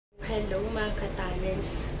Hello mga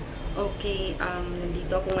ka-talents. Okay,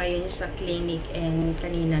 nandito ako ngayon sa clinic and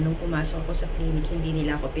kanina nung pumasok ako sa clinic, hindi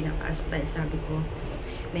nila ako pinapasok dahil sabi ko,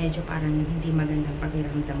 medyo parang hindi magandang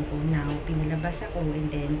pakiramdam ko. Now, pinalabas ako and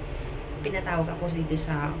then pinatawag ako dito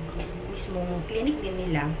sa mismong clinic din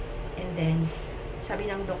nila. And then, sabi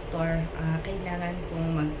ng doktor, kailangan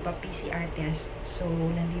kong magpa-PCR test. So,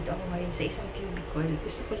 nandito ako ngayon sa isang cubicle.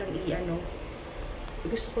 Gusto ko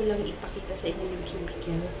lang ipakita sa inyo yung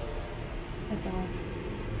cubicle. Ito.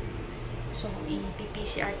 So,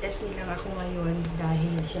 i-PCR test nilang ako ngayon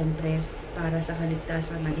dahil syempre para sa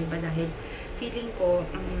kaligtasan ng iba dahil feeling ko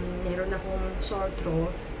meron akong sore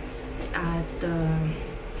throat at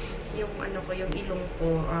yung yung ilong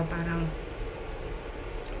ko parang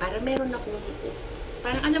meron akong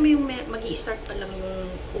parang alam mo yung magi-start pa lang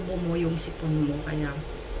yung ubo mo, yung sipon mo, kaya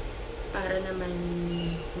para naman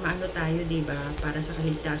maano tayo, diba? Para sa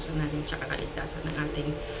kaligtasan natin, tsaka kaligtasan ng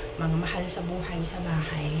ating mga mahal sa buhay sa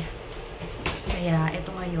bahay. Kaya,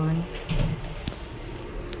 eto ngayon,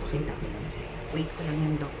 pakita ko lang sa'yo. Wait ko lang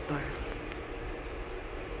yung doktor.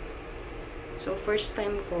 So, first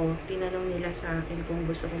time ko, tinanong nila sa akin kung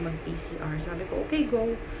gusto kong mag-PCR. Sabi ko, okay,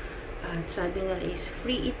 go. At sabi nila is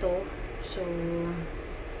free ito. So,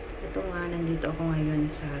 ito nga, nandito ako ngayon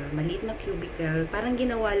sa maliit na cubicle. Parang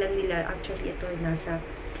ginawa lang nila, actually ito nasa,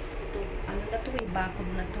 ano na to bakod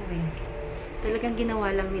na to Talagang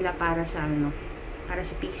ginawa lang nila para sa para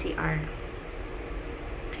sa PCR.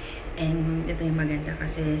 And ito yung maganda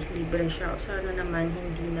kasi libre siya. So ano naman,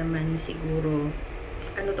 hindi naman siguro,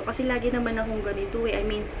 to, kasi lagi naman akong ganito I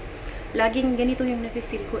mean, laging ganito yung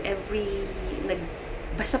nafe-feel ko every,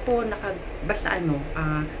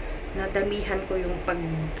 nadamihan ko yung pag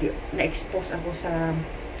na-expose ako sa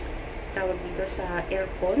tawag dito sa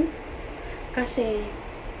aircon kasi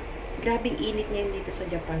grabing init ngayon dito sa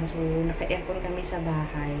Japan, so naka-aircon kami sa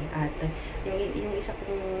bahay at yung isa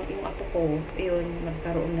kong yung apo ko yun,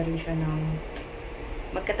 nagkaroon na rin siya ng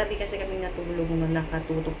magkatabi kasi kami natulog na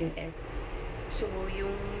nakatutok yung aircon, so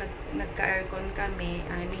yung nagka-aircon kami,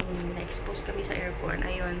 I mean na-expose kami sa aircon,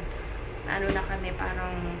 ayun ano na kami,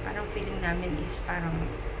 parang feeling namin is parang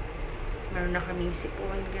meron na kaming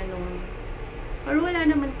sipon, ganun. Pero wala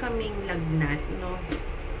naman kaming lagnat, no?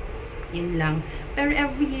 Yun lang. Pero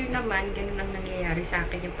every year naman, ganun ang nangyayari sa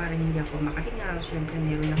akin, yung parang hindi ako makahinga. Siyempre,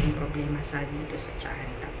 meron akong problema sa dito sa tiyan,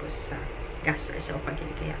 tapos sa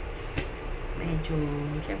gastroesophageal. Kaya, medyo,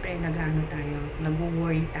 siyempre,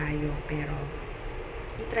 nag-worry tayo, pero,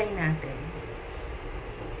 i-try natin.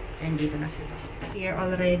 And dito na si doctor. Here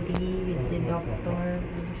already with the doctor.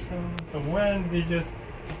 So when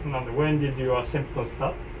did your symptoms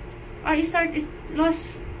start? I started last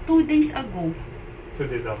 2 days ago. 2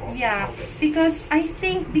 days ago? Yeah, okay. Because I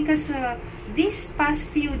think these past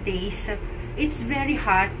few days, it's very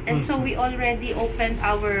hot, and so we already opened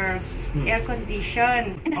our air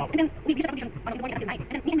condition. And then we start condition on the morning until night.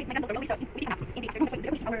 And then me and my grandmother always we take a nap in the afternoon. So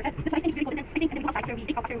there was our so I think it's very good. And then I think and then we go outside after we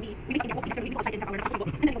take we take out after we go outside and have our supposed to go.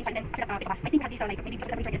 And then we go inside and after that I think we had these like maybe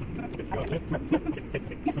because of the yes.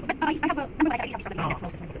 Yes, but I have a remember like I really started my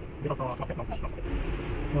nose.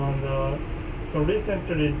 And so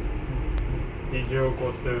recently, did you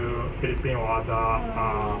go to Philippines or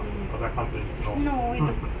other countries? No, we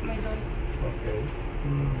don't. Okay.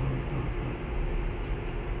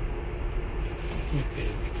 Okay.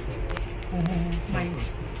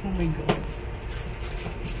 Oh my god.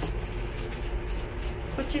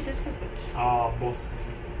 Kotse desu ka? Both.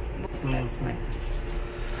 That's my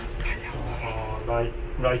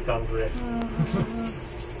right and left.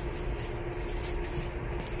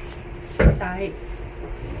 Tay.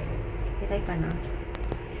 Tay ka na.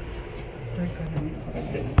 Tay ka na.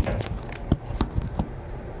 Okay.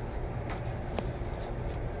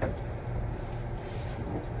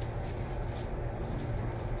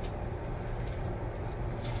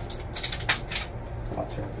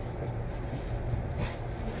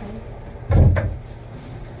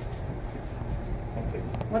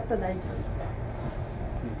 What to I do?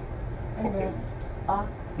 And then,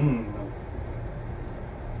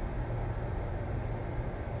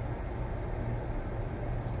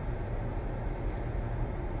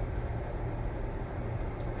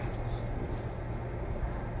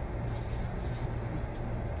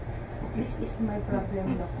 This is my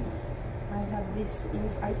problem, doctor. I have this,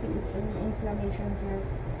 I think it's an inflammation here.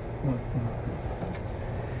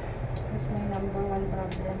 That's my number 1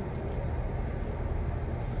 problem.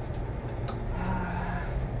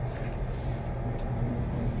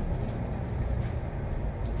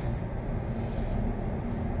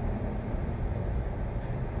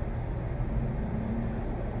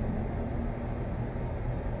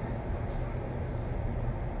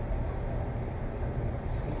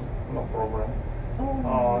 no problem.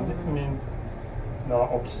 Oh. This means the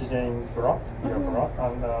oxygen blood, your blood,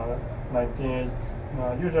 and 98,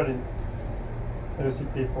 usually you see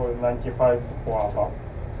people 95 or above.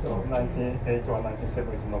 So Okay. 98 or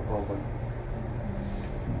 97 is no problem.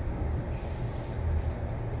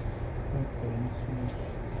 Okay,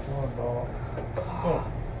 so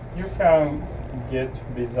you can get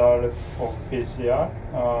results for PCR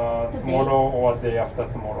tomorrow or day after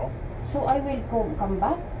tomorrow. So I will come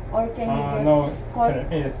back, or can you just No, call?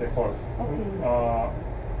 yes, call. Okay.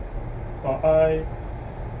 So I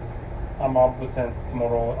am absent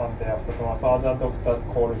tomorrow and day after tomorrow. So other doctors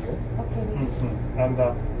call you. Okay. And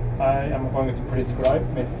I am going to prescribe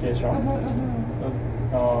medication.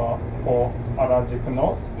 So, for allergic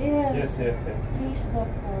nose. Yes. Yes. Please,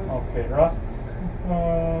 doctor. Okay, last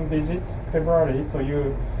visit February, so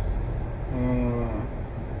you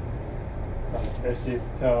received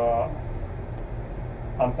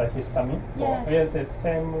antihistamine. Yes. Yes,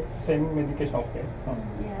 same medication. Okay.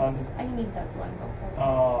 Yes. And I need that one, doctor.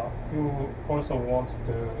 you also want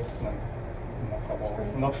to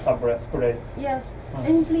Spray. not tablet spray. Yes.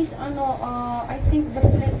 And please, I think the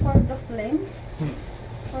flame for the flame.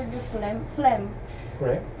 For the phlegm.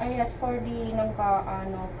 Spray. Yes, for the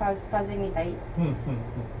kazimitay.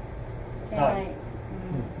 Can Ah. I?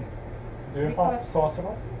 Do you have Because- sore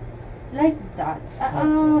throat? Like that.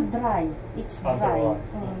 Dry. It's dry. Dry.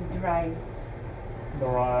 Dry.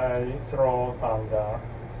 Dry throat and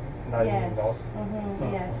runny Yes. nose.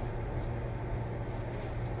 Yes.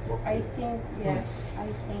 Okay. I think yes. I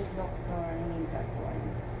think doctor need that one.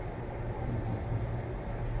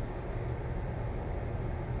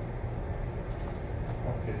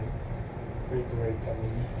 Okay. Please wait a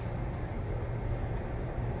minute.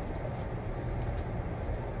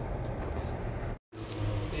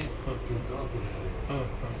 で、検査はこれで、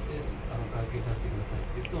会計させてくださいっ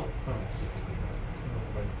て言うと、してくれます。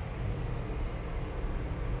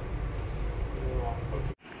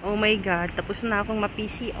 Oh my God, tapos na akong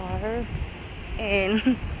ma-PCR.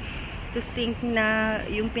 And to think na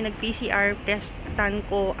yung pinag-PCR testan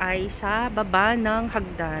ko ay sa baba ng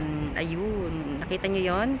hagdan. Ayun. Nakita nyo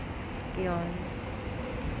yon? Yun.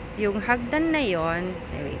 Yung hagdan na yon,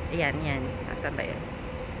 wait, ayan. Nasaan ba yun?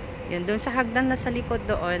 Yun, doon sa hagdan na sa likod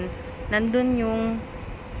doon, nandun yung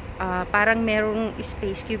parang merong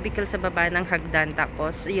space cubicle sa baba ng hagdan.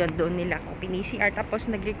 Tapos yun, doon nila ako pin-PCR. Tapos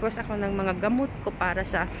nag-request ako ng mga gamot ko para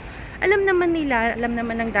sa, alam naman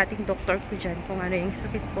ng dating doktor ko dyan kung ano yung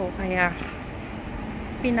sakit ko. Kaya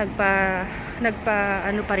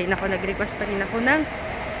nagpa-ano pa rin ako, nag-request pa rin ako ng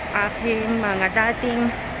aking mga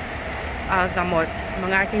dating gamot.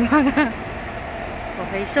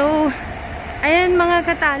 Okay, so ayan mga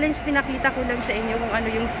ka-talents, pinakita ko lang sa inyo kung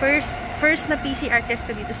ano yung first na PCR test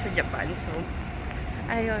ko dito sa Japan. So,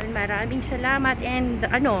 ayun, maraming salamat. And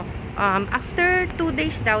after 2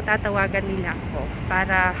 days daw, tatawagan nila ako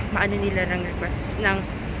para maano nila ng request ng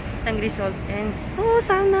result. And so,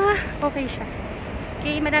 sana okay siya.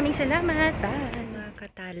 Okay, maraming salamat. Bye! Mga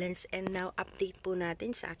ka-talents, and now update po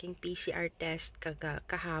natin sa aking PCR test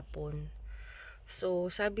kahapon.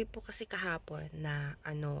 So, sabi po kasi kahapon na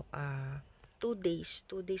 2 days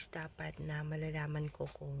dapat na malalaman ko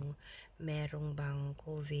kung merong bang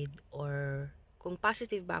COVID or kung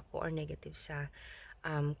positive ba ako or negative sa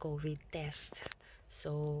COVID test.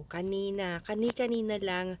 So, kanina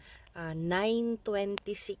lang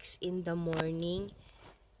 9:26 in the morning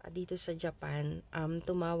dito sa Japan,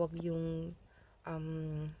 tumawag yung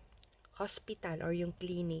hospital or yung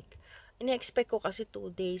clinic. Ina-expect ko kasi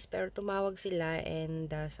 2 days pero tumawag sila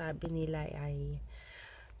and sabi nila ay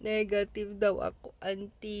negative daw ako,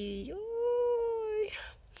 auntie. Oy.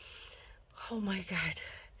 Oh my God.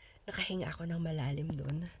 Nakahinga ako ng malalim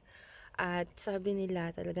doon. At sabi nila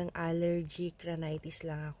talagang allergic rhinitis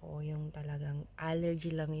lang ako. Yung talagang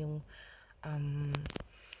allergy lang yung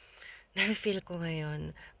na-feel ko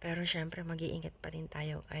ngayon. Pero syempre mag-iingat pa rin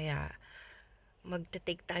tayo. Kaya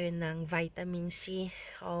magte-take tayo ng vitamin C.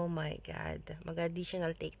 Oh my God.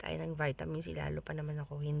 Mag-additional take tayo ng vitamin C. Lalo pa naman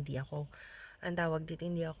ako, ang tawag dito,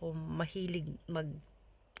 hindi ako mahilig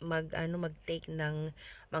mag-take ng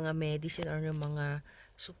mga medicine or ng mga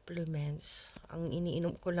supplements. Ang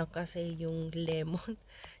iniinom ko lang kasi yung lemon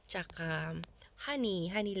tsaka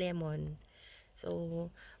honey lemon.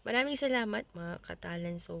 So, maraming salamat mga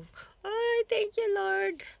katalan. So, thank you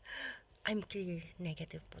Lord. I'm clear,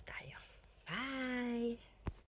 negative po tayo. Bye!